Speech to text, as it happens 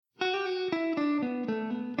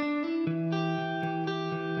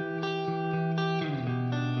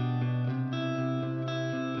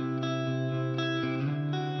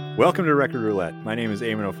Welcome to Record Roulette. My name is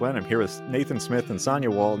Eamon O'Flynn. I'm here with Nathan Smith and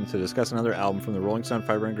Sonia Walton to discuss another album from the Rolling Stone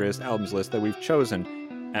 500 Greatest Albums list that we've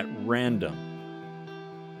chosen at random.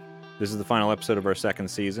 This is the final episode of our second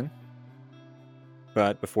season.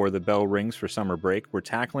 But before the bell rings for summer break, we're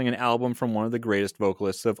tackling an album from one of the greatest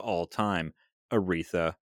vocalists of all time,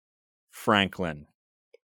 Aretha Franklin.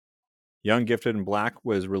 Young, Gifted, and Black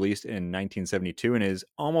was released in 1972 and is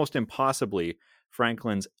almost impossibly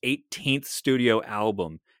Franklin's 18th studio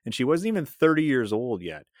album, and she wasn't even 30 years old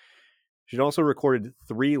yet. She'd also recorded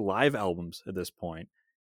 3 live albums at this point.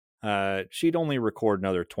 She'd only record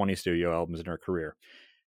another 20 studio albums in her career.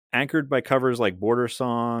 Anchored by covers like Border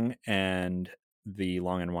Song and The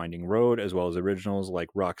Long and Winding Road, as well as originals like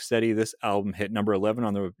Rock Steady, this album hit number 11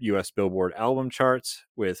 on the US Billboard album charts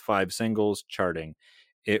with 5 singles charting.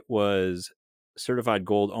 It was certified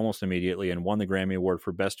gold almost immediately and won the Grammy Award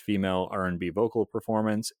for Best Female R&B Vocal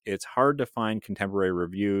Performance. It's hard to find contemporary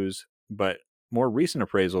reviews, but more recent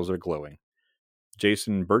appraisals are glowing.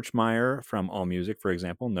 Jason Birchmeier from AllMusic, for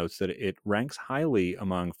example, notes that it ranks highly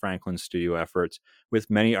among Franklin's studio efforts, with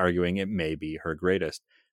many arguing it may be her greatest.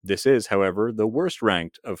 This is, however, the worst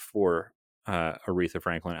ranked of 4 Aretha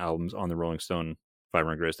Franklin albums on the Rolling Stone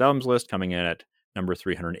 500 Greatest Albums list, coming in at number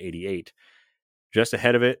 388. Just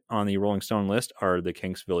ahead of it on the Rolling Stone list are the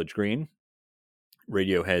Kinks' Village Green,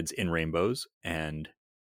 Radiohead's In Rainbows, and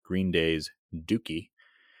Green Day's Dookie.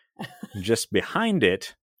 Just behind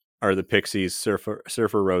it are the Pixies'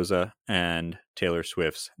 Surfer Rosa and Taylor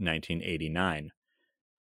Swift's 1989.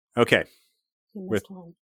 Okay. You missed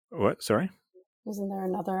one. What? Sorry? Isn't there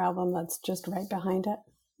another album that's just right behind it?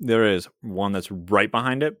 There is one that's right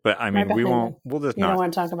behind it, but I mean, we'll just You don't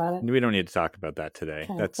want to talk about it? We don't need to talk about that today.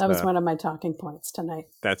 Okay. That was one of my talking points tonight.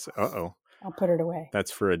 I'll put it away. That's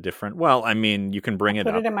for a different, well, I mean, you can bring it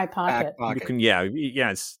up. Put it in my pocket. You can,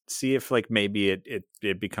 yeah, see if like maybe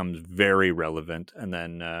it becomes very relevant, and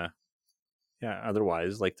then,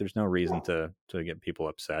 otherwise, like there's no reason to get people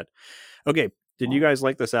upset. Okay, did you guys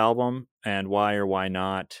like this album, and why or why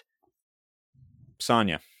not?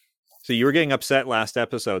 Sonia. So you were getting upset last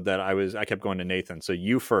episode that I kept going to Nathan. So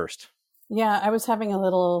you first. Yeah, I was having a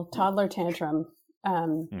little toddler tantrum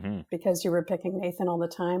because you were picking Nathan all the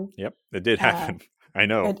time. Yep, it did happen. I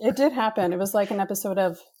know. It did happen. It was like an episode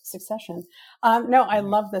of Succession. No, I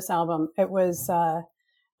love this album. It was,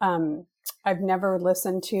 I've never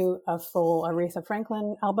listened to a full Aretha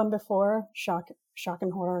Franklin album before. Shock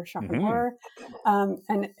and horror.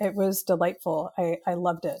 And it was delightful. I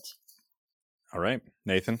loved it. All right,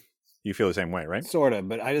 Nathan. You feel the same way, right? Sort of,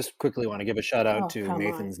 but I just quickly want to give a shout out to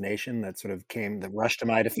Nathan's Nation that rushed to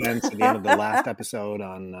my defense at the end of the last episode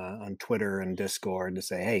on Twitter and Discord to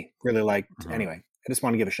say, hey, really liked. Anyway, I just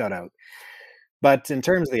want to give a shout out. But in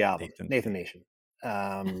terms of the album, Nathan Nation.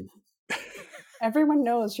 Everyone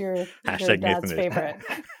knows you're your dad's favorite.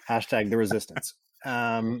 Hashtag the resistance.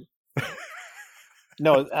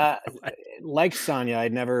 Like Sonia,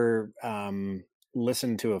 I'd never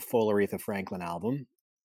listened to a full Aretha Franklin album.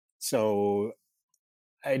 So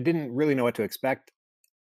I didn't really know what to expect.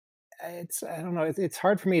 I don't know. It's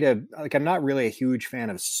hard for me to, I'm not really a huge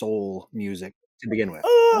fan of soul music to begin with.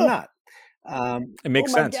 I'm not. It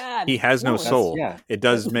makes sense. God. He has no soul. Yeah. It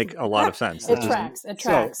does make a lot of sense. It tracks.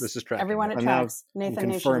 So this is tracking. Everyone, it tracks. Nathan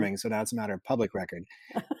I'm confirming, so now it's a matter of public record.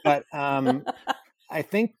 But I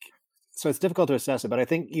think, so it's difficult to assess it, but I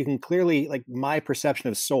think you can clearly, my perception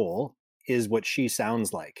of soul is what she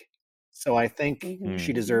sounds like. So I think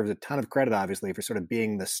she deserves a ton of credit, obviously, for sort of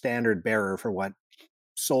being the standard bearer for what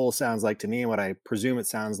soul sounds like to me and what I presume it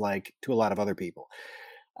sounds like to a lot of other people.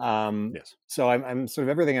 Yes. So I'm sort of,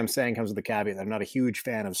 everything I'm saying comes with the caveat that I'm not a huge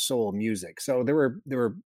fan of soul music. So there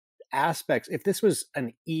were aspects. If this was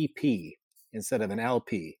an EP instead of an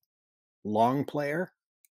LP, long player,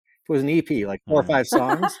 if it was an EP, like 4 or 5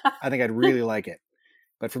 songs, I think I'd really like it.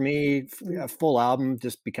 But for me, a full album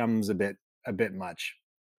just becomes a bit much.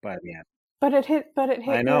 By the end. But it hit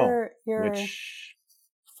I know, your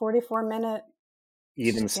 44-minute.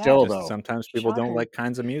 Even still, though, sometimes people don't like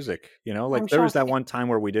kinds of music. There was that one time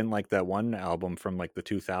where we didn't like that one album from the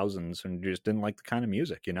 2000s, and just didn't like the kind of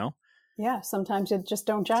music. Yeah, sometimes you just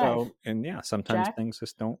don't jive. Sometimes things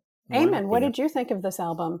just don't. Eamon, what did you think of this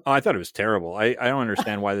album? Oh, I thought it was terrible. I don't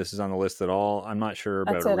understand why this is on the list at all. I'm not sure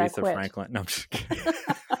about Aretha Franklin. No, I'm just kidding.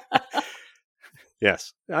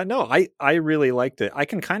 Yes. No, I really liked it. I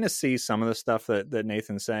can kind of see some of the stuff that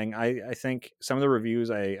Nathan's saying. I think some of the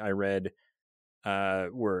reviews I read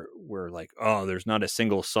were like, oh, there's not a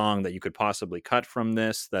single song that you could possibly cut from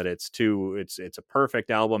this, that it's a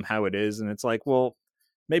perfect album how it is. And it's like, well,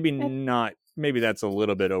 maybe not maybe that's a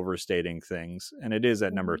little bit overstating things. And it is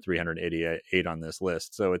at number 388 on this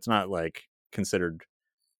list. So it's not like considered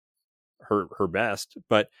her best,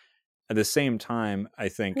 but at the same time, I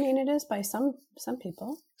think, I mean, it is by some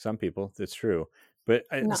people. Some people, that's true. But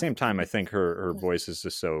at the same time, I think her voice is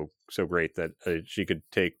just so great that she could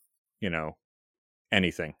take,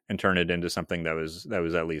 anything and turn it into something that was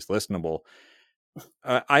at least listenable.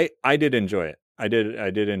 I did enjoy it. I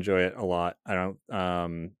did enjoy it a lot.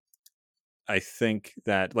 I think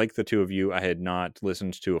that, like the two of you, I had not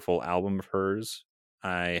listened to a full album of hers.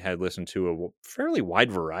 I had listened to a fairly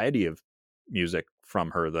wide variety of music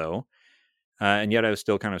from her, though. And yet I was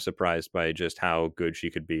still kind of surprised by just how good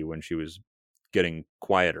she could be when she was getting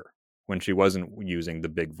quieter, when she wasn't using the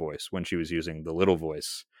big voice, when she was using the little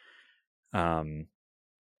voice.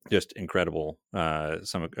 Just incredible. A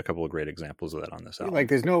couple of great examples of that on this album. Like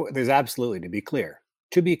there's absolutely, to be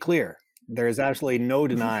clear, there's absolutely no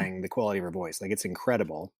denying the quality of her voice. Like, it's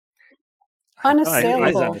incredible.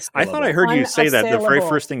 Unassailable. I thought I heard you say that. The very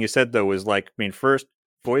first thing you said, though, was like, first,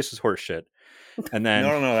 voice is horse shit. And then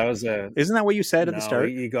no, that was isn't that what you said at the start?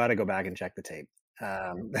 You got to go back and check the tape.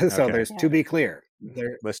 So there's to be clear,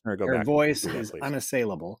 listener, go her back. voice is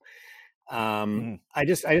unassailable. I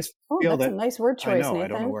just feel that's a nice word choice. I know. Nathan. I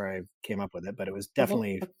don't know where I came up with it, but it was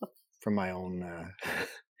definitely from my own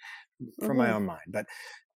my own mind. But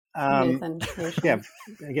yeah,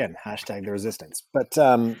 again, hashtag the resistance. But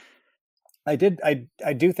I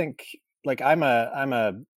do think, like, I'm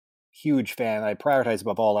a huge fan. I prioritize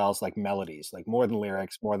above all else, like, melodies, like, more than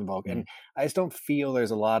lyrics, more than vocal. And I just don't feel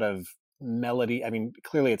there's a lot of melody. I mean,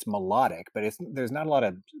 clearly it's melodic, but there's not a lot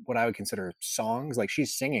of what I would consider songs. Like,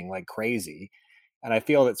 she's singing like crazy, and I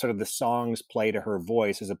feel that sort of the songs play to her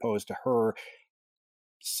voice as opposed to her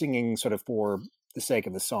singing sort of for the sake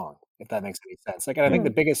of the song, if that makes any sense. Like, and I think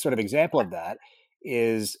the biggest sort of example of that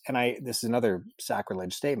is, this is another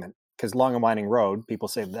sacrilege statement, because Long and Winding Road, people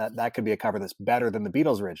say that could be a cover that's better than the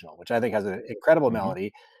Beatles original, which I think has an incredible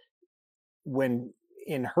melody. When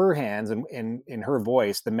in her hands and in her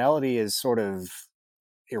voice, the melody is sort of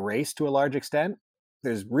erased to a large extent.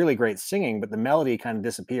 There's really great singing, but the melody kind of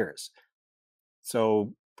disappears.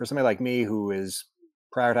 So for somebody like me who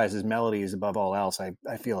prioritizes melodies above all else, I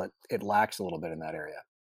feel it lacks a little bit in that area.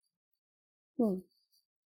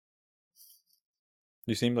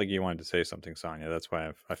 You seemed like you wanted to say something, Sonia. That's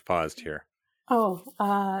why I've paused here. Oh,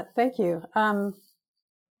 thank you.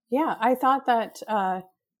 Yeah, I thought that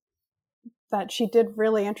she did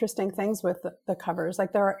really interesting things with the covers.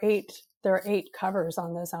 Like, there are eight covers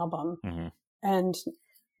on this album, and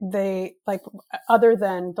they, like, other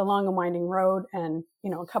than The Long and Winding Road and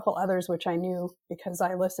a couple others which I knew because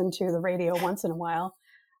I listened to the radio once in a while,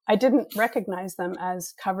 I didn't recognize them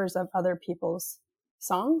as covers of other people's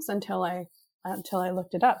songs until I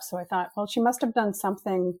looked it up. So I thought, well, she must have done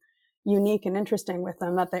something unique and interesting with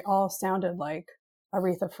them, that they all sounded like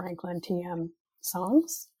Aretha Franklin TM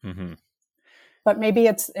songs. But maybe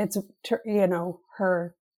it's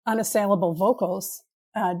her unassailable vocals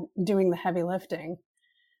doing the heavy lifting.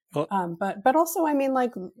 Well, but also, I mean,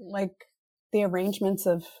 like the arrangements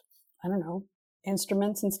of, I don't know,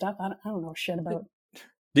 instruments and stuff. I don't know shit about.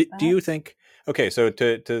 Do you think? Okay, so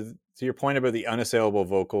to your point about the unassailable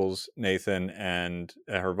vocals, Nathan, and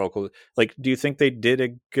her vocals, like, do you think they did a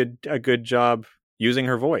good job using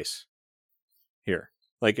her voice here?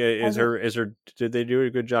 Like, did they do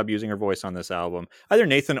a good job using her voice on this album? Either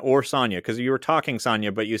Nathan or Sonia, because you were talking,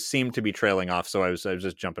 Sonia, but you seemed to be trailing off, so I was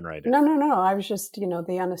just jumping right in. No. I was just,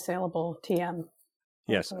 the unassailable TM.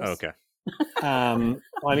 Yes. Okay. Well,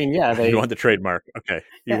 I mean, yeah, you want the trademark. Okay.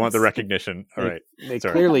 You want the recognition. All right. They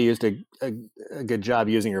clearly used a good job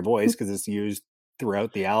using her voice, because it's used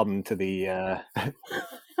throughout the album to the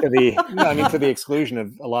to the exclusion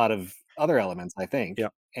of a lot of other elements, I think. Yeah.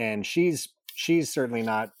 And she's certainly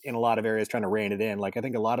not in a lot of areas trying to rein it in. Like, I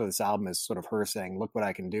think a lot of this album is sort of her saying, look what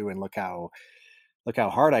I can do, and look how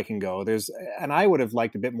hard I can go. And I would have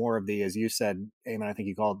liked a bit more of the, as you said, Eamon, I think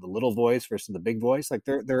you called it the little voice versus the big voice. Like,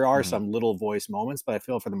 there are some little voice moments, but I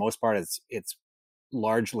feel for the most part, it's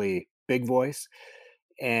largely big voice.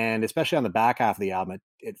 And especially on the back half of the album,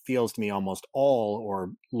 it feels to me almost all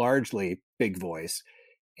or largely big voice.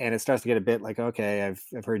 And it starts to get a bit like, okay,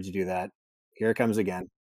 I've heard you do that. Here it comes again.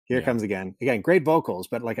 Here comes again. Again, great vocals,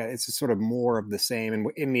 but like, it's just sort of more of the same.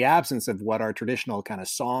 And in the absence of what are traditional kind of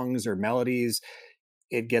songs or melodies,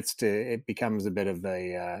 it becomes a bit of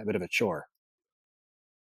a chore.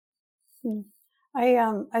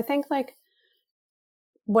 I think, like,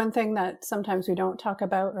 one thing that sometimes we don't talk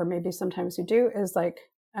about, or maybe sometimes we do, is like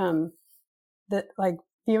that, like,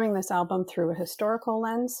 viewing this album through a historical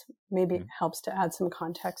lens maybe helps to add some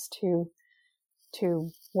context to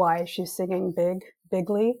to why she's singing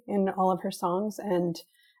bigly in all of her songs. And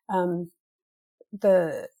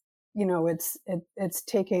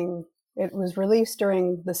it was released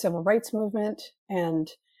during the civil rights movement, and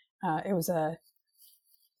it was a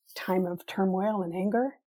time of turmoil and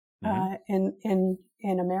anger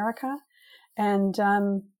in America. And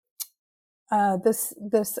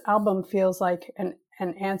this album feels like an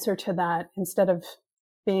answer to that. Instead of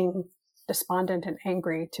being despondent and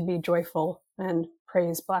angry, to be joyful and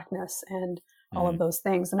praise Blackness and all of those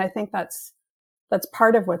things. And I think that's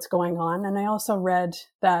part of what's going on. And I also read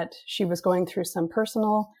that she was going through some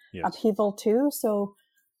personal upheaval too. So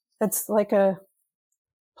it's like a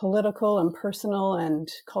political and personal and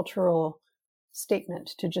cultural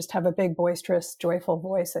statement to just have a big, boisterous, joyful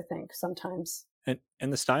voice, I think, sometimes.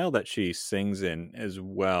 And the style that she sings in as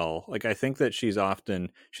well. Like, I think that she's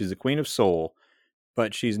the queen of soul,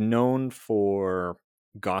 but she's known for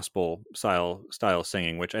gospel style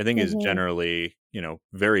singing, which I think is generally,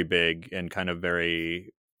 very big and kind of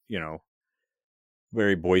very,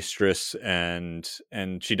 very boisterous, and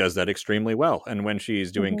she does that extremely well. And when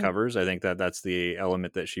she's doing covers, I think that that's the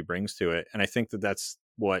element that she brings to it. And I think that that's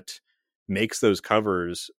what makes those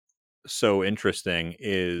covers so interesting,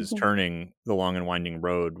 is turning The Long and Winding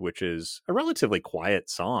Road, which is a relatively quiet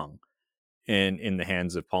song in the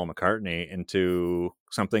hands of Paul McCartney, into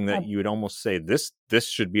something that you would almost say this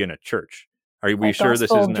should be in a church. Are we sure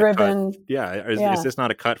this isn't a cut? Yeah. Is this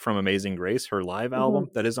not a cut from Amazing Grace, her live album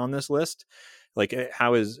that is on this list? Like,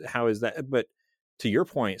 how is that? But to your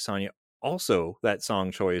point, Sonia, also that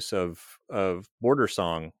song choice of Border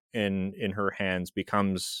Song in her hands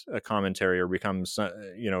becomes a commentary, or becomes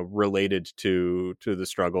related to the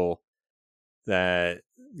struggle that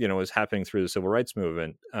is happening through the civil rights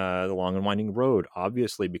movement. The Long and Winding Road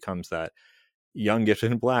obviously becomes that. Young,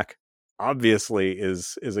 Gifted, and Black obviously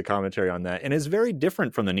is a commentary on that, and is very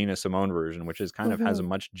different from the Nina Simone version, which is kind of has a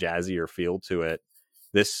much jazzier feel to it.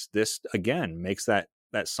 This again makes that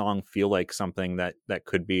song feel like something that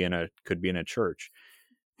could be in a church.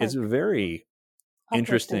 It's very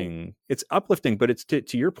interesting. It's uplifting, but it's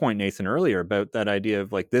to your point, Nathan, earlier about that idea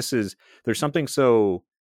of like, there's something so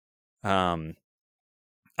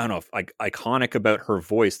I don't know, if like iconic about her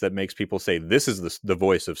voice that makes people say this is the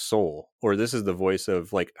voice of soul, or this is the voice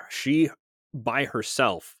of, like, she by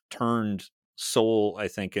herself turned soul, I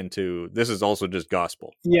think, into this is also just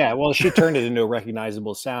gospel. Yeah, well, she turned it into a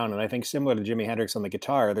recognizable sound. And I think similar to Jimi Hendrix on the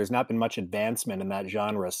guitar, there's not been much advancement in that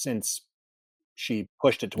genre since she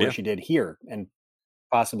pushed it to where she did here, and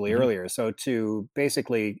possibly earlier. So to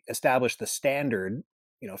basically establish the standard,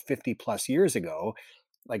 50 plus years ago,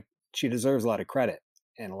 like, she deserves a lot of credit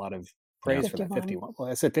and a lot of praise for that. 51. Well,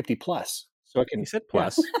 I said 50 plus. So He said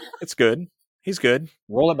plus. It's good. He's good.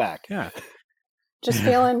 Roll it back. Yeah. Just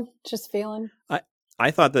feeling.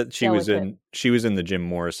 I thought that she was in the Jim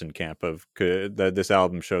Morrison camp of that this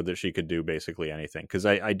album showed that she could do basically anything. Because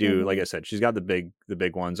I do, like I said, she's got the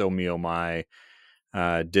big ones. Oh Me, Oh My,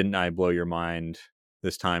 Didn't I Blow Your Mind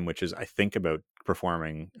this time, which is, I think, about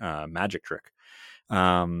performing Magic Trick.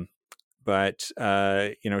 But she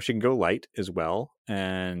can go light as well.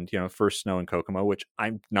 And, First Snow in Kokomo, which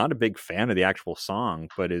I'm not a big fan of the actual song,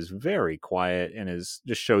 but is very quiet and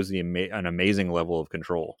just shows an amazing level of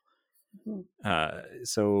control.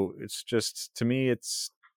 So it's just, to me,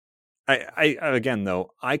 I again,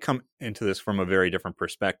 though, I come into this from a very different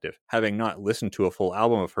perspective. Having not listened to a full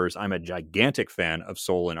album of hers, I'm a gigantic fan of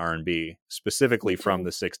soul and R&B, specifically from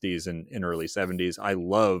the 60s and early 70s. I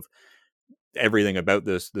love everything about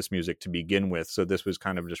this music to begin with, so this was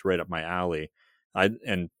kind of just right up my alley.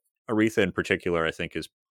 And Aretha in particular, I think, is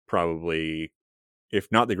probably,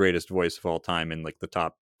 if not the greatest voice of all time, in like the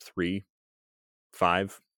top 3,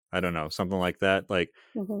 5, I don't know, something like that. Like,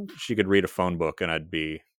 she could read a phone book and I'd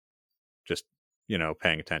be just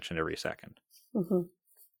paying attention every second.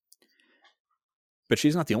 But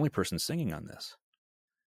she's not the only person singing on this.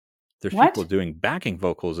 There's people doing backing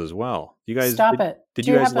vocals as well. You guys, stop it. Did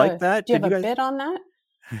you guys like that? Do you have a bit on that?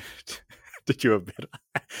 Did you have a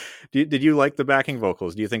bit? Did you like the backing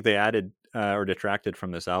vocals? Do you think they added or detracted from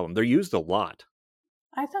this album? They're used a lot.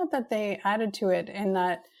 I thought that they added to it in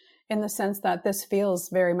the sense that this feels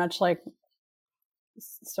very much like,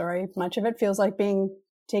 much of it feels like being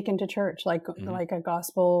taken to church, like a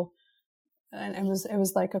gospel, and it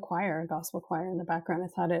was like a gospel choir in the background. I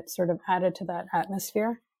thought it sort of added to that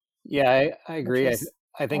atmosphere. Yeah, I agree.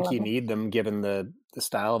 I think you need them, given the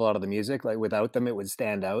style of a lot of the music. Like, without them, it would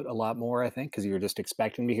stand out a lot more, I think, because you're just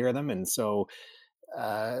expecting to hear them. And so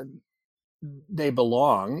they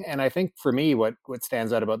belong. And I think for me, what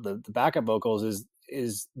stands out about the backup vocals is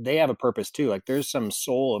is they have a purpose too. Like there's some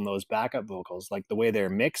soul in those backup vocals, like the way they're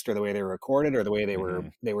mixed or the way they were recorded or the way they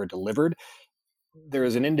were delivered. There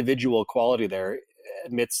is an individual quality there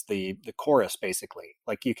amidst the chorus, basically.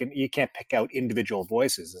 Like you can't pick out individual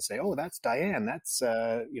voices and say, oh, that's Diane, that's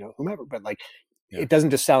whomever, but like it doesn't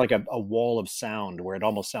just sound like a wall of sound where it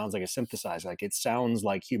almost sounds like a synthesizer. Like it sounds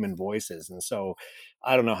like human voices. And so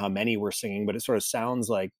I don't know how many we're singing, but it sort of sounds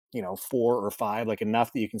like 4 or 5, like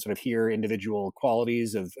enough that you can sort of hear individual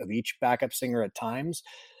qualities of each backup singer at times.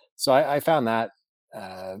 So I found that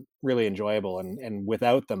really enjoyable, and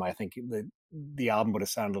without them, I think the album would have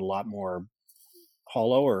sounded a lot more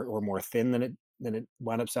hollow or more thin than it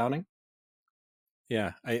wound up sounding.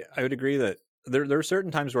 Yeah, I would agree that there are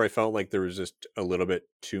certain times where I felt like there was just a little bit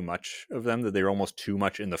too much of them, that they were almost too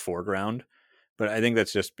much in the foreground. But I think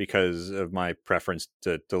that's just because of my preference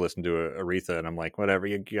to listen to Aretha, and I'm like, whatever,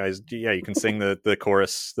 you guys, yeah, you can sing the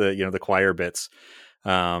chorus, the choir bits,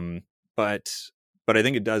 but I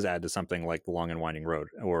think it does add to something like The Long and Winding Road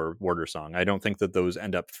or Border Song. I don't think that those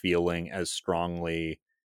end up feeling as strongly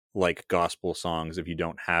like gospel songs if you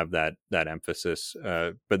don't have that emphasis.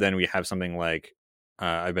 But then we have something like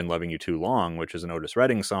I've Been Loving You Too Long, which is an Otis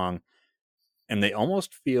Redding song, and they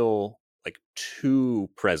almost feel like too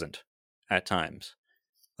present at times.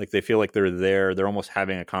 Like they feel like they're there. They're almost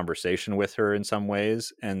having a conversation with her in some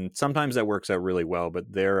ways, and sometimes that works out really well.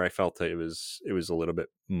 But there, I felt that it was a little bit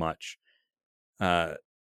much.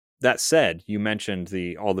 That said, you mentioned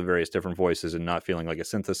all the various different voices and not feeling like a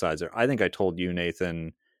synthesizer. I think I told you,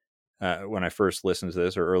 Nathan, when I first listened to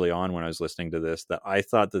this, or early on when I was listening to this, that I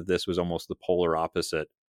thought that this was almost the polar opposite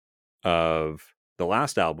of the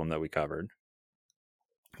last album that we covered,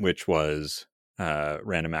 which was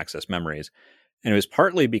Random Access Memories. And it was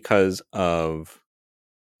partly because of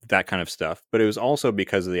that kind of stuff, but it was also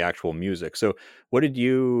because of the actual music. So what did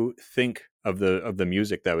you think of the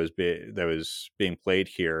music that was being played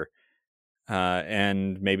here?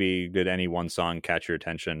 And maybe did any one song catch your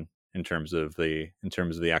attention in terms of the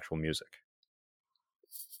actual music?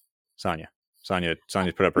 Sonia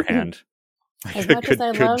put up her hand. As much as I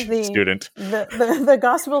love student. the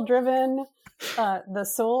gospel driven, the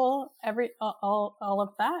soul, all of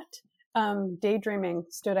that, Daydreaming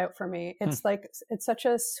stood out for me. It's like, it's such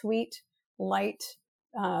a sweet, light,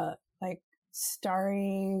 like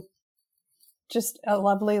starry, just a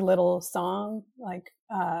lovely little song, like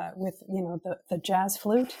with the jazz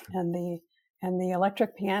flute and the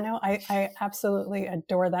electric piano. I absolutely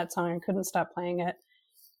adore that song. I couldn't stop playing it.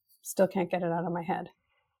 Still can't get it out of my head.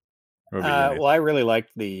 Well, I really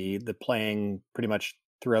liked the playing pretty much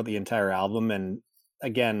throughout the entire album, and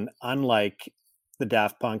again, unlike the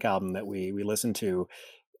Daft Punk album that we listened to,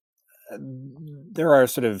 there are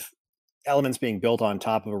sort of elements being built on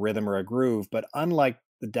top of a rhythm or a groove, but unlike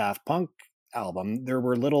the Daft Punk album, there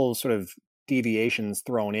were little sort of deviations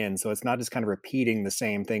thrown in, so it's not just kind of repeating the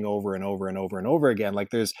same thing over and over and over and over again.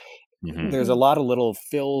 Like there's a lot of little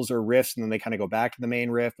fills or riffs, and then they kind of go back to the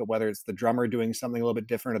main riff, but whether it's the drummer doing something a little bit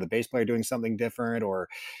different or the bass player doing something different, or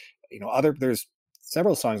there's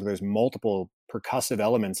several songs where there's multiple percussive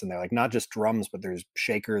elements in there, like not just drums, but there's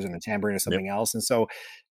shakers and a tambourine or something else. And so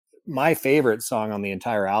my favorite song on the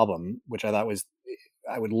entire album, which I thought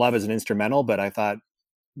I would love as an instrumental, but I thought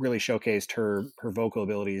really showcased her vocal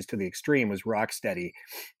abilities to the extreme, was Rocksteady,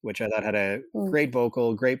 which I thought had a great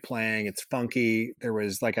vocal, great playing. It's funky. There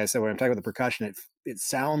was, like I said, when I'm talking about the percussion, it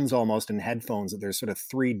sounds almost in headphones that there's sort of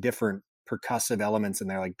 3 different percussive elements in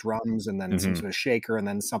there, like drums and then some sort of shaker and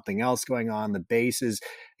then something else going on. The bass is,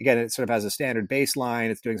 again, it sort of has a standard bass line.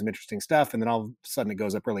 It's doing some interesting stuff. And then all of a sudden it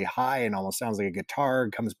goes up really high and almost sounds like a guitar,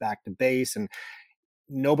 comes back to bass, and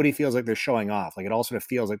nobody feels like they're showing off. Like it all sort of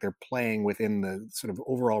feels like they're playing within the sort of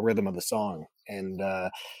overall rhythm of the song. And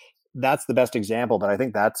that's the best example. But I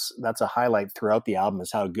think that's a highlight throughout the album,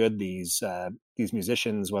 is how good these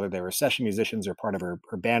musicians, whether they were session musicians or part of her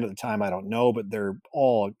band at the time, I don't know, but they're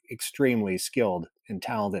all extremely skilled and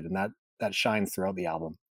talented, and that shines throughout the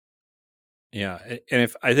album. Yeah,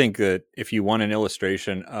 and I think that if you want an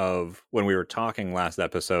illustration of when we were talking last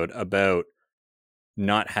episode about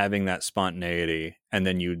not having that spontaneity, and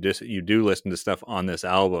then you do listen to stuff on this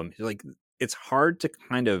album, like it's hard to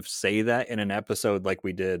kind of say that in an episode like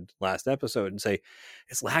we did last episode and say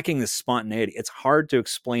it's lacking this spontaneity. It's hard to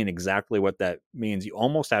explain exactly what that means. You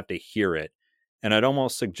almost have to hear it. And I'd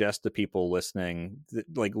almost suggest to people listening,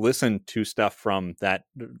 like listen to stuff from that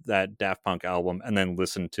Daft Punk album and then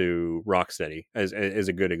listen to Rocksteady as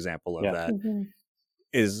a good example of that.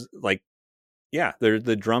 Is like, yeah,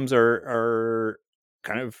 the drums are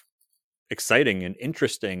kind of exciting and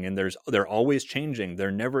interesting, and they're always changing. They're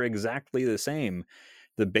never exactly the same.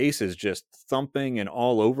 the bass is just thumping and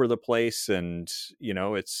all over the place, and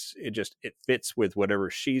it fits with whatever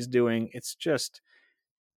she's doing. It's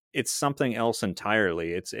something else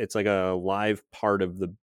entirely. It's like a live part of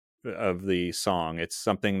the song. It's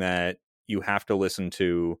something that you have to listen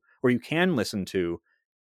to, or you can listen to,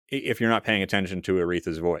 if you're not paying attention to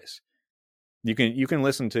Aretha's voice. You can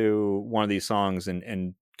listen to one of these songs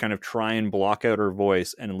and kind of try and block out her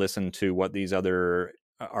voice and listen to what these other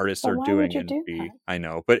artists But are why doing would you and do be that? I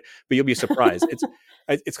know, but you'll be surprised.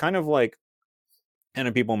 It's kind of like,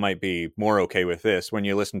 and people might be more okay with this when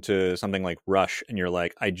you listen to something like Rush and you're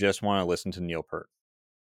like, I just want to listen to Neil Peart.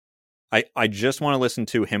 I just want to listen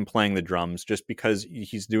to him playing the drums, just because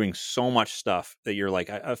he's doing so much stuff that you're like,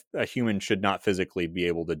 a human should not physically be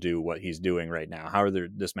able to do what he's doing right now. How are there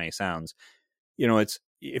this many sounds? It's,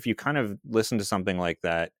 if you kind of listen to something like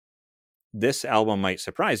that, this album might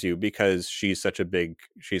surprise you, because she's such a big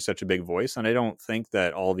voice, and I don't think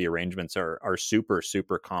that all the arrangements are super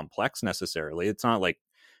super complex necessarily. It's not like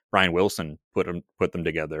Brian Wilson put them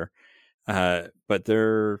together, but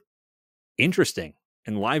they're interesting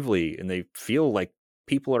and lively, and they feel like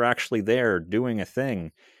people are actually there doing a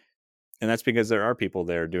thing. And that's because there are people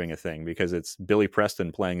there doing a thing, because it's Billy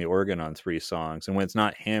Preston playing the organ on 3 songs. And when it's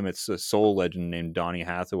not him, it's a soul legend named Donny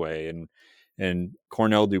Hathaway, and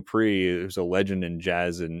Cornell Dupree, who's a legend in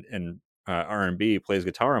jazz and R&B, plays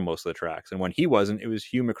guitar on most of the tracks. And when he wasn't, it was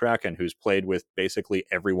Hugh McCracken, who's played with basically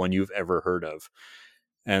everyone you've ever heard of.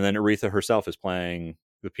 And then Aretha herself is playing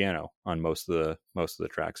the piano on most of the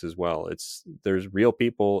tracks as well. There's real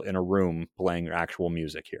people in a room playing actual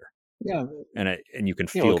music here. Yeah, and you can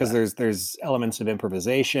feel because that. there's elements of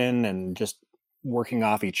improvisation and just working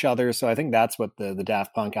off each other. So I think that's what the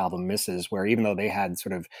Daft Punk album misses, where even though they had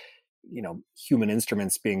sort of human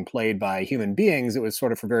instruments being played by human beings, it was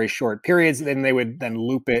sort of for very short periods. Then they would then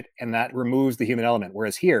loop it, and that removes the human element.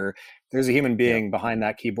 Whereas here, there's a human being behind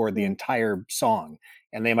that keyboard the entire song,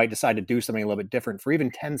 and they might decide to do something a little bit different for even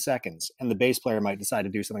 10 seconds, and the bass player might decide to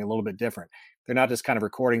do something a little bit different. They're not just kind of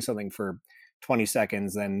recording something for 20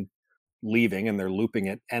 seconds, then leaving, and they're looping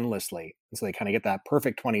it endlessly. And so they kind of get that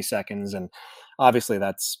perfect 20 seconds. And obviously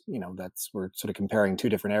that's we're sort of comparing 2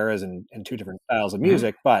 different eras and 2 different styles of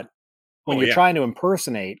music. But when you're trying to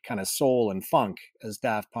impersonate kind of soul and funk, as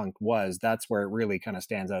Daft Punk was, that's where it really kind of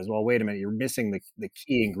stands out as well. Wait a minute, you're missing the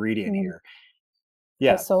key ingredient here.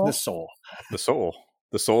 Yeah, the soul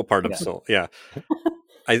part of soul. Yeah.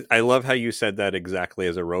 I love how you said that exactly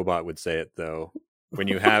as a robot would say it, though. When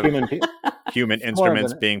you have human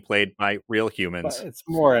instruments being played by real humans, but it's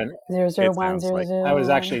more an 00100. I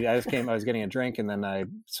was getting a drink, and then I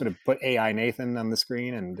sort of put AI Nathan on the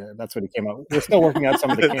screen, and that's what he came up. We're still working out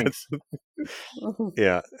some of the kinks.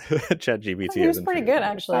 Yeah, ChatGPT. It was pretty good,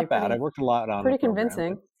 actually. Not bad. I worked a lot on. Pretty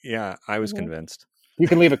convincing. Yeah, I was convinced. You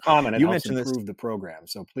can leave a comment. It helps improve the program,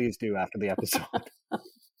 so please do after the episode.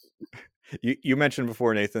 You mentioned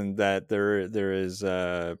before, Nathan, that there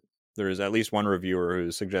is at least one reviewer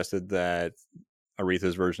who suggested that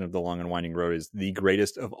Aretha's version of The Long and Winding Road is the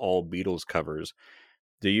greatest of all Beatles covers.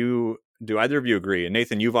 Do either of you agree? And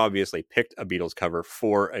Nathan, you've obviously picked a Beatles cover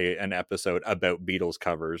for an episode about Beatles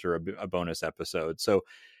covers, or a bonus episode. So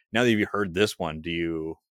now that you've heard this one,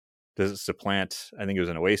 does it supplant? I think it was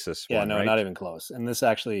an Oasis one, no, right? Not even close. And this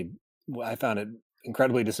actually, I found it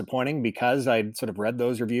incredibly disappointing, because I'd sort of read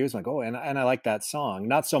those reviews, like, and I like that song.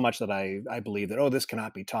 Not so much that I believe that, this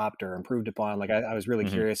cannot be topped or improved upon. Like I was really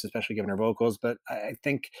curious, especially given her vocals. But I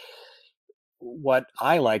think what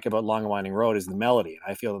I like about Long and Winding Road is the melody.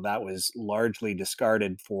 And I feel that was largely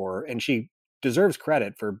discarded and she deserves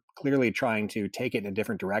credit for clearly trying to take it in a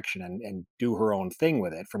different direction and do her own thing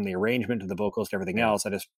with it, from the arrangement to the vocals to everything else.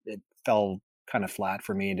 It fell kind of flat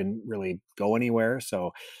for me and didn't really go anywhere.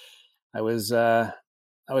 So I was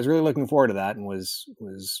really looking forward to that, and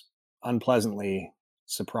was unpleasantly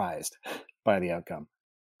surprised by the outcome.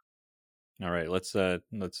 All right, let's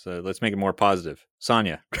make it more positive.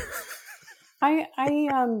 Sonia. I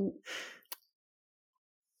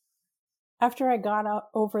after I got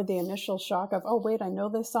over the initial shock of, I know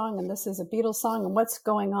this song, and this is a Beatles song, and what's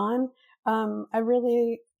going on, I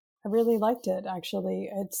really liked it. Actually,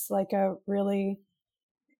 it's like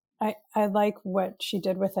I like what she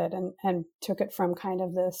did with it, and took it from kind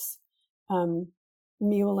of this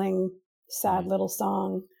mewling, sad little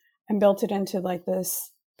song, and built it into like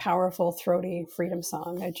this powerful, throaty freedom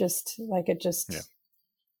song.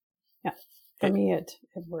 For me, it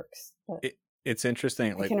works. But it's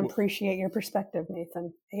interesting. I can appreciate your perspective,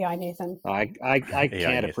 Nathan. AI Nathan. I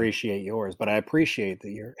can't appreciate yours, but I appreciate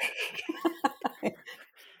that you're.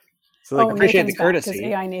 So I appreciate the courtesy. Because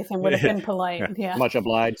AI Nathan would have been polite. Yeah. Much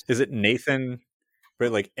obliged. Is it Nathan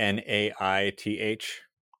but like Naith.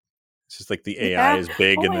 It's just like the AI is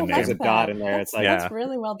big in the I name. There's a like dot that. in there. It's like Yeah. That's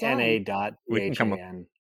really well done. NA.PHAN. We can come up.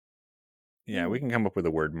 We can come up with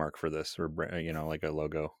a word mark for this, or like a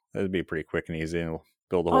logo. That'd be pretty quick and easy, and we'll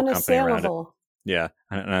build a whole company around it. Yeah,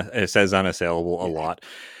 and it says unassailable a lot.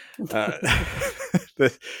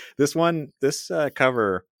 This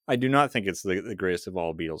cover, I do not think it's the greatest of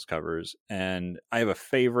all Beatles covers, and I have a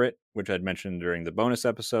favorite, which I'd mentioned during the bonus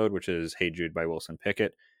episode, which is "Hey Jude" by Wilson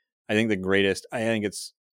Pickett. I think the greatest. I think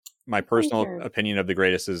it's my personal opinion of the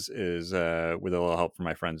greatest is with a little help from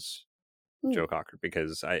my friends Joe Cocker,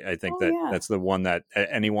 because I think that's the one that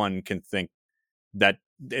anyone can think that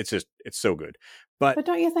it's so good. But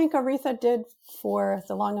don't you think Aretha did for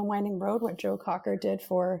The Long and Winding Road what Joe Cocker did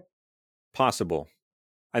for? Possible.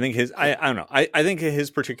 I think I don't know. I think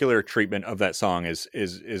his particular treatment of that song is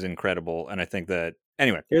incredible, and I think that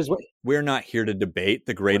anyway. Here's what we're not here to debate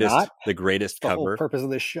the greatest the cover. whole purpose of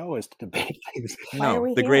this show is to debate things.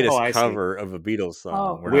 No, the greatest cover of a Beatles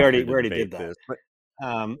song. We already did that. This, but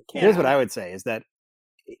here's what I would say is that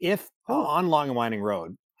if on Long and Winding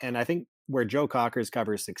Road, and I think where Joe Cocker's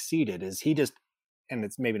cover succeeded is he just, and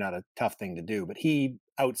it's maybe not a tough thing to do, but he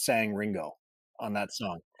outsang Ringo on that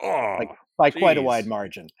song, by quite a wide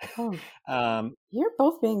margin. You're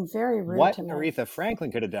both being very rude. What tonight. Aretha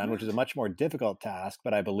Franklin could have done, which is a much more difficult task,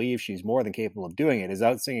 but I believe she's more than capable of doing it, is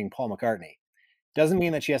outsinging Paul McCartney. Doesn't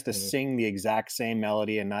mean that she has to sing the exact same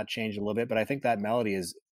melody and not change it a little bit, but I think that melody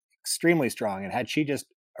is extremely strong. And had she just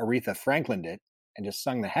Aretha Franklin'd it and just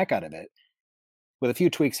sung the heck out of it, with a few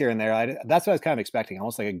tweaks here and there, that's what I was kind of expecting,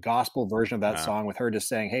 almost like a gospel version of that song with her just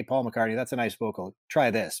saying, "Hey, Paul McCartney, that's a nice vocal.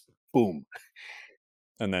 Try this." Boom.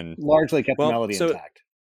 And then largely kept the melody intact.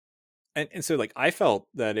 And so, like, I felt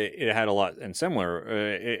that it had a lot and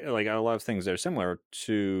similar, like a lot of things that are similar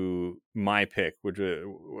to my pick, which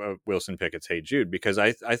Wilson Pickett's "Hey Jude," because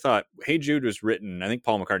I thought "Hey Jude" was written. I think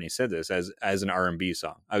Paul McCartney said this as an R&B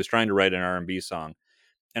song. I was trying to write an R&B song,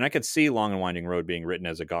 and I could see "Long and Winding Road" being written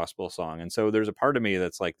as a gospel song. And so there's a part of me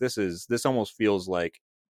that's like, this almost feels like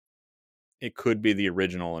it could be the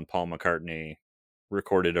original, and Paul McCartney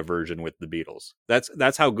recorded a version with the Beatles.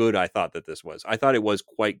 That's how good I thought that this was. I thought it was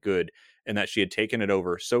quite good, and that she had taken it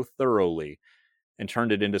over so thoroughly and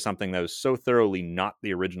turned it into something that was so thoroughly not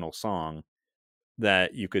the original song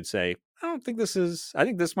that you could say, I think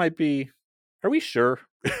this might be, are we sure?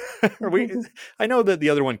 Are we? I know that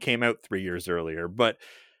the other one came out 3 years earlier, but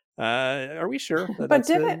are we sure that that's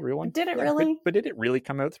the real one? Did it really? But did it really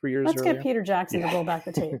come out 3 years earlier? Let's get Peter Jackson to roll back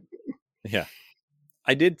the tape. Yeah.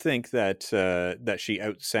 I did think that she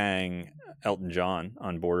outsang Elton John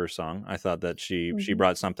on Border Song. I thought that she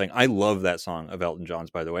brought something. I love that song of Elton John's,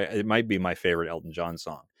 by the way. It might be my favorite Elton John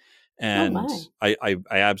song. And I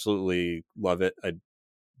absolutely love it. I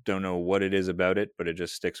don't know what it is about it, but it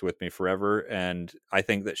just sticks with me forever. And I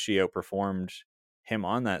think that she outperformed him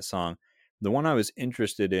on that song. The one I was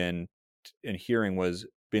interested in hearing was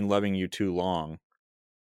 "Been Loving You Too Long."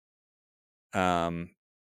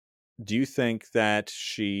 Do you think that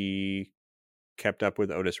she kept up with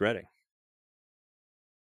Otis Redding?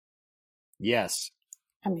 Yes.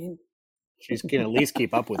 I mean, she can at least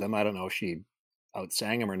keep up with him. I don't know if she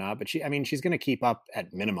outsang him or not, but she's going to keep up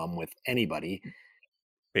at minimum with anybody.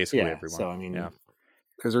 Basically everyone. So,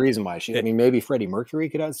 there's a reason why maybe Freddie Mercury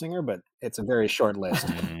could outsing her, but it's a very short list.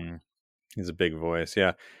 He's a big voice.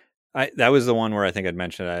 Yeah. That was the one where I think I'd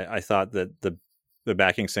mentioned, I thought that the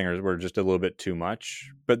backing singers were just a little bit too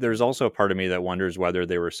much, but there's also a part of me that wonders whether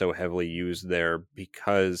they were so heavily used there,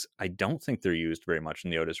 because I don't think they're used very much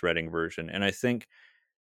in the Otis Redding version. And I think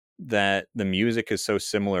that the music is so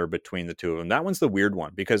similar between the two of them. That one's the weird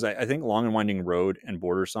one, because I think Long and Winding Road and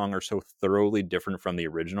Border Song are so thoroughly different from the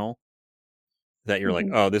original that you're like,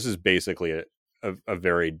 oh, this is basically a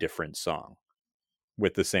very different song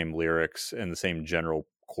with the same lyrics and the same general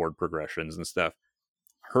chord progressions and stuff.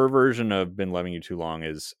 Her version of "Been Loving You Too Long"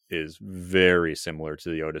 is very similar to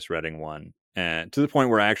the Otis Redding one, and to the point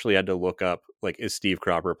where I actually had to look up, like, is Steve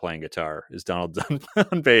Cropper playing guitar? Is Donald Dunn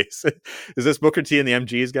on bass? Is this Booker T and the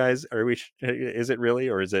MGs guys? Is it really,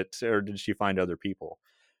 or did she find other people?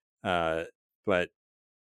 But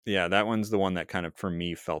yeah, that one's the one that kind of, for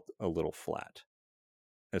me, felt a little flat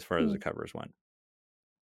as far as the covers went.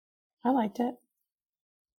 I liked it.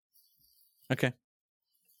 Okay.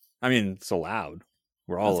 It's allowed.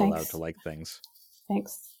 We're all allowed to like things.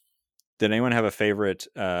 Thanks. Did anyone have a favorite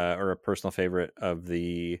or a personal favorite of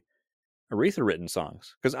the Aretha written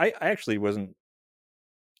songs? Because I actually wasn't.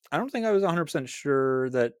 I don't think I was 100% sure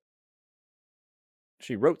that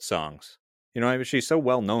she wrote songs. She's so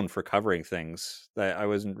well known for covering things that I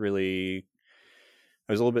wasn't really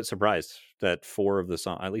was a little bit surprised that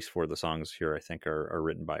at least four of the songs here, I think, are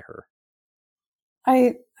written by her.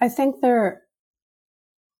 I think they're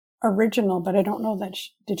original, but I don't know that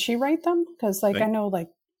did she write them? Because I know like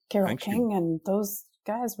Carole King and those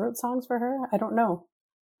guys wrote songs for her. I don't know.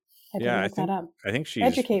 I didn't look that up. I think she's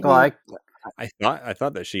educate me. I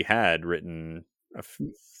thought that she had written a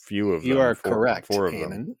few of them. You are correct, four of Eamon.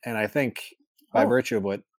 them. And I think by virtue of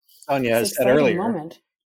what Sonia has said earlier,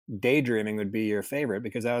 Daydreaming would be your favorite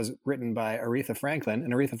because that was written by Aretha Franklin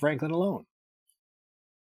and Aretha Franklin alone.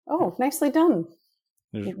 Oh, nicely done.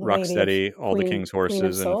 There's Rocksteady, All the King's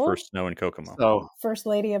Horses, and First Snow in Kokomo. So, First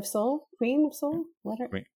Lady of Soul, Queen of Soul.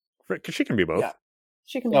 Because she can be both. Yeah.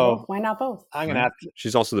 She can be both. Why not both? I'm gonna have to.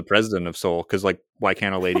 She's also the president of soul because, like, why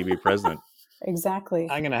can't a lady be president? Exactly.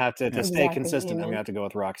 I'm gonna have to stay consistent. I'm gonna have to go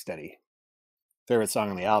with Rocksteady. Favorite song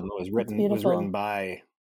on the album was written by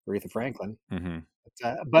Aretha Franklin. Mm-hmm.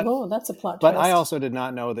 But that's a plot But twist. I also did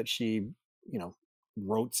not know that she,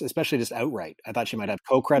 wrote, especially just outright. I thought she might have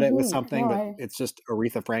co-credit with something, but it's just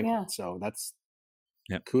Aretha Franklin. Yeah. So that's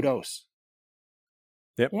kudos.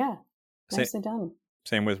 Yep. Yeah. Nicely done.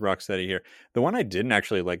 Same with Rocksteady here. The one I didn't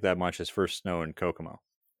actually like that much is First Snow in Kokomo.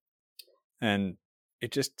 And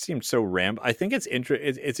it just seemed so I think it's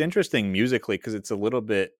interesting musically because it's a little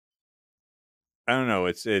bit, I don't know,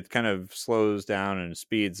 it kind of slows down and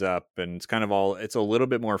speeds up, and it's kind of it's a little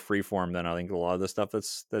bit more freeform than I think a lot of the stuff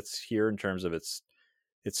that's here in terms of its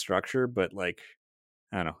structure. But like,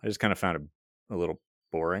 I don't know, I just kind of found it a little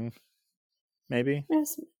boring. Maybe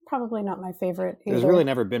it's probably not my favorite either. There's really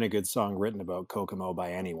never been a good song written about Kokomo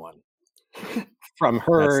by anyone, from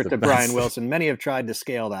her to Brian Wilson. Many have tried to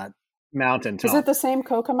scale that mountaintop. Is it the same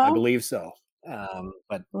Kokomo? I believe so,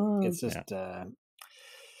 but it's just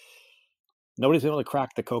nobody's been able to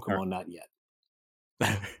crack the Kokomo nut yet.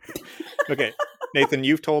 Okay, Nathan,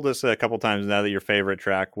 you've told us a couple times now that your favorite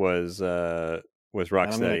track was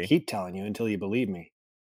Rocksteady. I'm going to keep telling you until you believe me.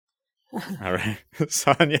 All right,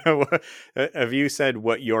 Sonia, have you said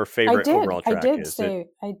what your favorite overall track is?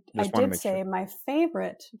 I did say my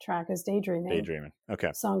favorite track is Daydreaming. Daydreaming.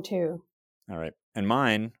 Okay. Song 2. All right, and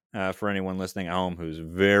mine, for anyone listening at home who's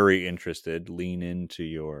very interested, lean into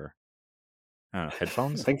your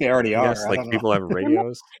headphones. I think they already are. Like people have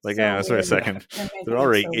radios. Like, yeah, that's for a second. They're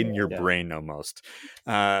already in your brain almost.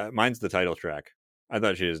 Mine's the title track. I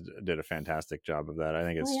thought she did a fantastic job of that. I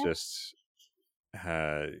think it's just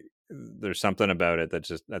there's something about it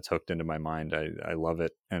that's hooked into my mind. I love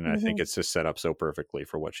it, and I think it's just set up so perfectly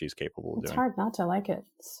for what she's capable of doing. It's hard not to like it.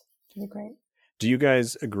 It's really great. Do you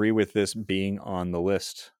guys agree with this being on the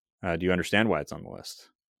list? Do you understand why it's on the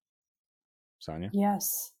list, Sonia?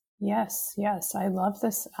 Yes. I love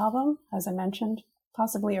this album, as I mentioned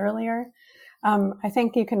possibly earlier. I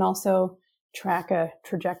think you can also track a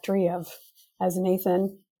trajectory of, as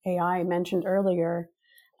Nathan AI mentioned earlier,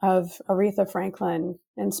 of Aretha Franklin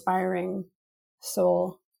inspiring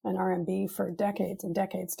soul and R&B for decades and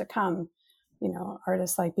decades to come.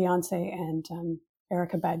 Artists like Beyonce and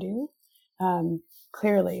Erykah Badu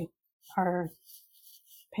clearly are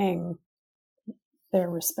paying their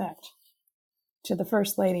respect to the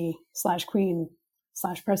First Lady / Queen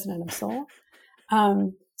 / President of Soul.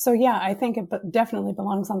 So yeah, I think it definitely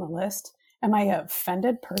belongs on the list. Am I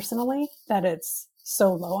offended personally that it's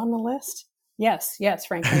so low on the list? Yes,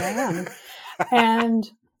 frankly, I am.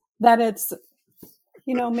 And that it's,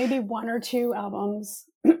 maybe one or two albums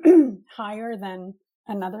higher than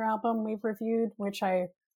another album we've reviewed, which I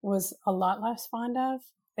was a lot less fond of,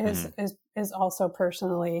 is also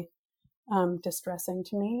personally distressing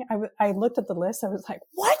to me. I looked at the list. I was like,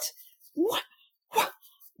 what?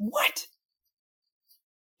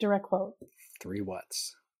 Direct quote. 3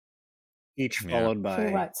 whats. Each followed by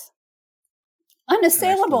 3 whats.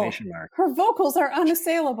 Unassailable. Her vocals are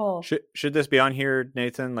unassailable. Should this be on here,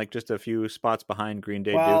 Nathan? Like just a few spots behind Green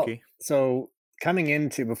Day Dookie? So coming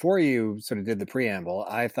into, before you sort of did the preamble,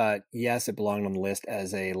 I thought, yes, it belonged on the list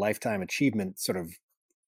as a lifetime achievement sort of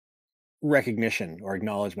recognition or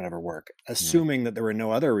acknowledgement of her work, assuming that there were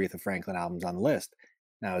no other Aretha Franklin albums on the list.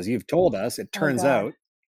 Now, as you've told us, it turns out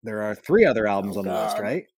there are 3 other albums on the list,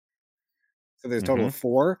 right? So there's a total of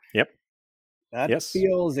 4. Yep. That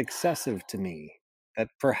feels excessive to me. That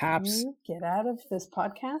perhaps you get out of this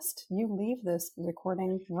podcast, you leave this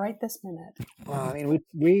recording right this minute. Well, I mean,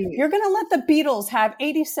 we you're going to let the Beatles have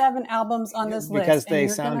 87 albums on this list because they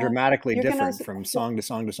sound dramatically different from song to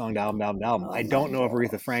song to song to album to album to album. I don't know if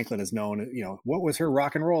Aretha Franklin is known. What was her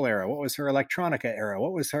rock and roll era? What was her electronica era?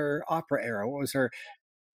 What was her opera era? What was her?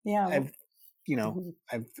 Yeah,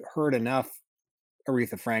 I've heard enough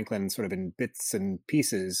Aretha Franklin sort of in bits and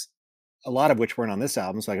pieces a lot of which weren't on this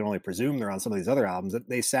album, so I can only presume they're on some of these other albums, that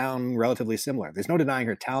they sound relatively similar. There's no denying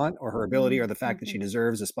her talent or her ability or the fact that she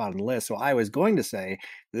deserves a spot on the list. So I was going to say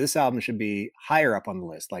that this album should be higher up on the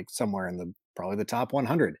list, like somewhere in probably the top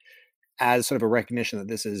 100, as sort of a recognition that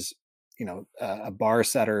this is, a bar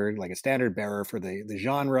setter, like a standard bearer for the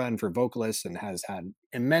genre and for vocalists, and has had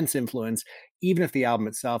immense influence. Even if the album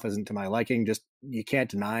itself isn't to my liking, just you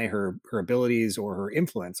can't deny her abilities or her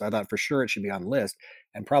influence. So I thought for sure it should be on the list,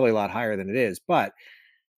 and probably a lot higher than it is. But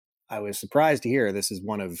I was surprised to hear this is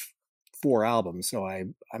one of 4 albums, so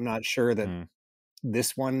I'm not sure that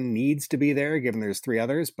this one needs to be there, given there's 3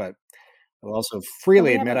 others. But I'll also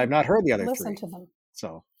freely admit I've not heard the other 3. Listen to them.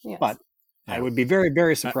 So, yes. But I would be very,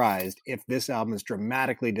 very surprised if this album is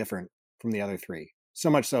dramatically different from the other 3. So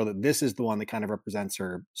much so that this is the one that kind of represents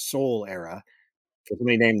her soul era. If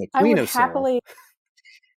somebody named the Queen of Soul. I would happily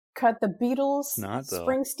cut the Beatles,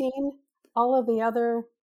 Springsteen, all of the other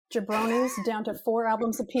jabronis down to 4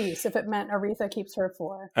 albums apiece if it meant Aretha keeps her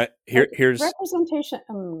 4. Here's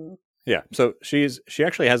representation. Yeah, so she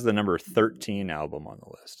actually has the number 13 album on the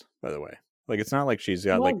list, by the way. Like, it's not like she's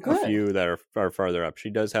got a few that are farther up. She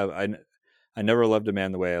does have I Never Loved a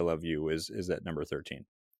Man the Way I Love You is at number 13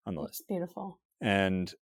 on the list. Beautiful.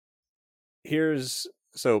 And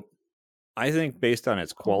so I think based on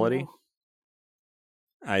its quality,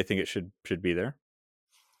 I think it should be there.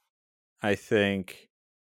 I think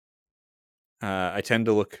I tend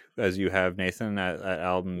to look, as you have, Nathan, at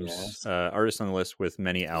albums, artists on the list with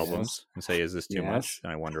many albums, and say, is this too much?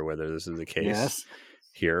 And I wonder whether this is the case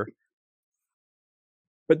here.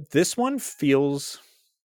 But this one feels...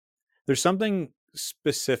 There's something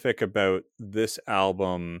specific about this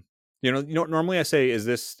album. Normally I say,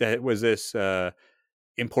 was this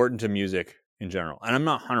important to music in general? And I'm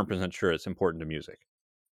not 100% sure it's important to music.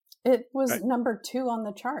 It was number 2 on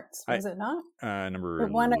the charts, was it not? Number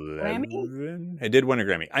it won a Grammy? It did win a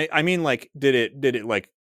Grammy. I mean, like, did it like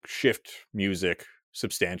shift music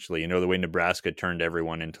substantially? The way Nebraska turned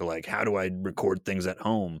everyone into like, how do I record things at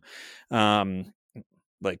home?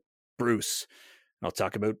 Like Bruce, I'll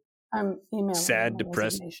talk about sad,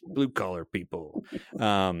 depressed, blue-collar people,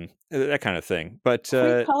 that kind of thing. But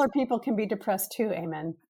blue-collar people can be depressed too.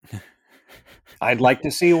 Amen. I'd like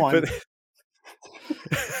to see one.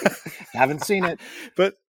 Haven't seen it.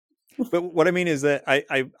 But what I mean is that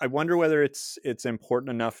I wonder whether it's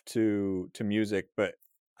important enough to music. But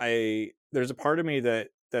there's a part of me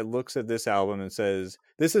that looks at this album and says,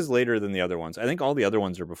 this is later than the other ones. I think all the other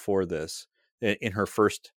ones are before this in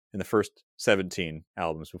the first 17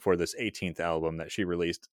 albums, before this 18th album that she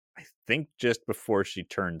released, I think just before she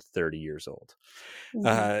turned 30 years old.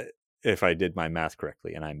 If I did my math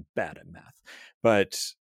correctly, and I'm bad at math. But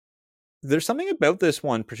there's something about this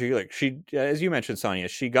one particularly. She, as you mentioned, Sonia,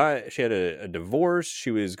 she had a divorce.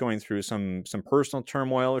 She was going through some personal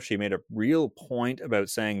turmoil. She made a real point about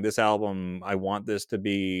saying, this album, I want this to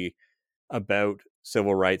be about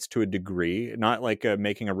civil rights to a degree, not like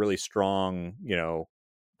making a really strong,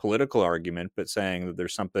 political argument, but saying that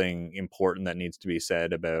there's something important that needs to be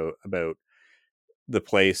said about the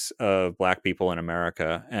place of Black people in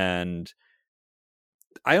America. And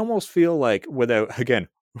I almost feel like, without, again,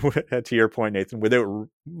 to your point, Nathan, without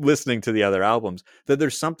listening to the other albums, that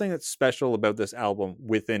there's something that's special about this album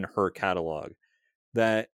within her catalog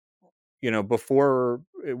that,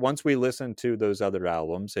 once we listen to those other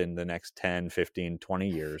albums in the next 10, 15, 20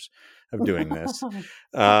 years of doing this,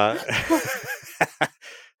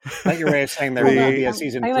 Like your way of saying there will be a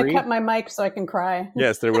season 3. I'm going to cut my mic so I can cry.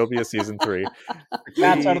 Yes, there will be a season 3.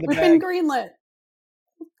 That's out of the We've bag. been greenlit.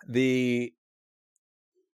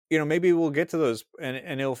 Maybe we'll get to those,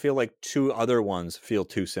 and it'll feel like 2 other ones feel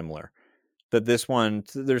too similar. That this one,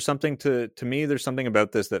 there's something to me, there's something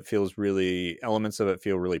about this that feels really, elements of it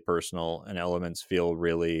feel really personal, and elements feel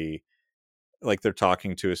really like they're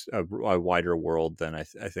talking to a wider world than I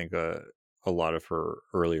think a lot of her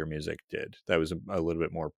earlier music did. That was a little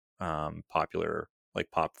bit more popular,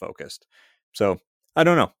 like pop focused. So I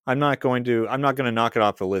don't know. I'm not going to knock it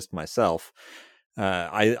off the list myself.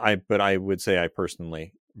 But I would say I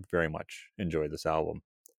personally very much enjoy this album.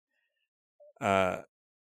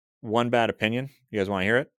 One bad opinion. You guys want to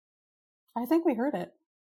hear it? I think we heard it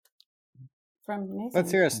from Nathan.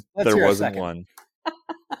 Let's hear us. There wasn't one.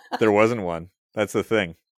 There wasn't one. That's the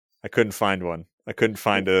thing. I couldn't find one. I couldn't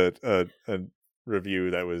find a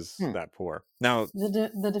review that was that poor. Now,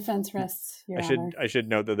 the defense rests, Your Honor. I should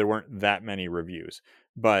note that there weren't that many reviews,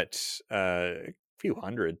 but a few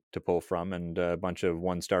hundred to pull from, and a bunch of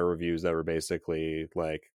 1-star reviews that were basically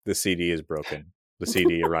like, the CD is broken. The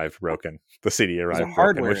CD arrived broken. The CD arrived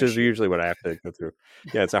broken, which is usually what I have to go through.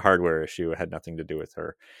 Yeah, it's a hardware issue. It had nothing to do with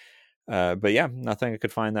her. But yeah, nothing I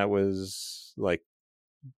could find that was like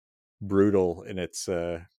brutal in its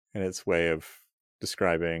way of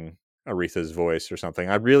describing Aretha's voice or something.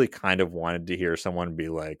 I really kind of wanted to hear someone be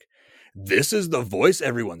like, "This is the voice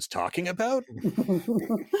everyone's talking about."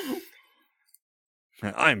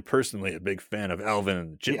 I'm personally a big fan of Alvin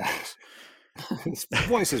and the Chipmunks. His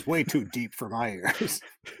voice is way too deep for my ears.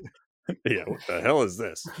 Yeah, what the hell is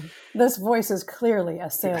this? This voice is clearly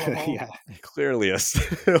assailable. Yeah, Clearly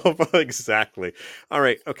assailable. Exactly. All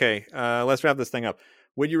right. Okay. Let's wrap this thing up.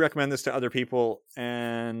 Would you recommend this to other people,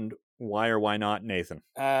 and why or why not, Nathan?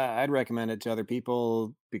 I'd recommend it to other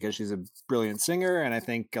people because she's a brilliant singer, and I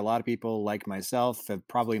think a lot of people like myself have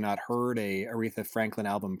probably not heard a Aretha Franklin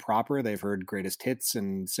album proper. They've heard greatest hits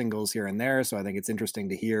and singles here and there, so I think it's interesting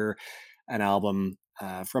to hear an album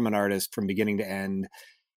from an artist from beginning to end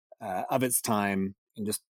of its time and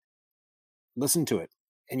just listen to it,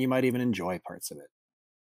 and you might even enjoy parts of it.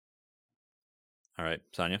 All right,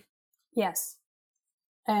 Sonia? Yes.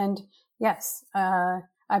 And yes,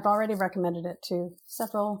 I've already recommended it to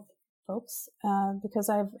several folks because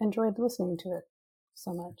I've enjoyed listening to it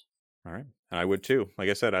so much. All right. And I would too. Like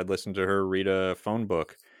I said, I'd listen to her read a phone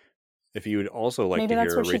book. If you would also like Maybe to hear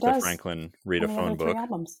that's what she Aretha does Franklin read a on the phone other three book,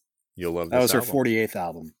 albums. you'll love this. That was her album. 48th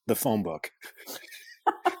album, The Phone Book.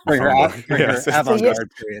 Bring Phone her, book. bring Yes. her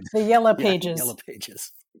avant-garde period. The Yellow Yeah, Pages. Yellow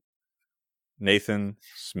Pages. Nathan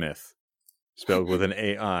Smith, spelled with an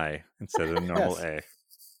AI instead of a normal Yes. A.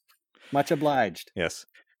 Much obliged. Yes.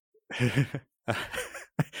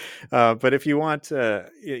 But if you want, a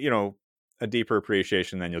deeper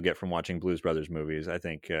appreciation than you'll get from watching Blues Brothers movies, I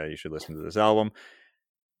think you should listen to this album.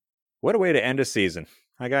 What a way to end a season.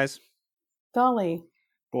 Hi, guys. Golly.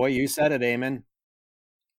 Boy, you said it, Eamon.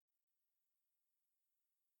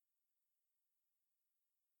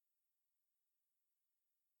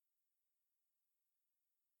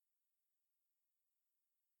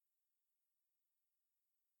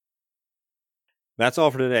 That's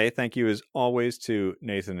all for today. Thank you, as always, to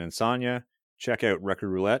Nathan and Sonia. Check out Record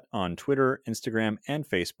Roulette on Twitter, Instagram, and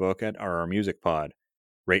Facebook at RR Music Pod.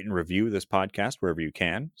 Rate and review this podcast wherever you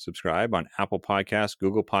can. Subscribe on Apple Podcasts,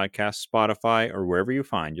 Google Podcasts, Spotify, or wherever you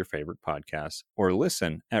find your favorite podcasts, or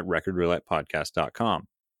listen at recordroulettepodcast.com.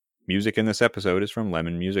 Music in this episode is from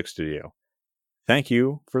Lemon Music Studio. Thank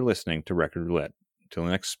you for listening to Record Roulette. Until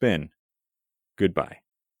the next spin, goodbye.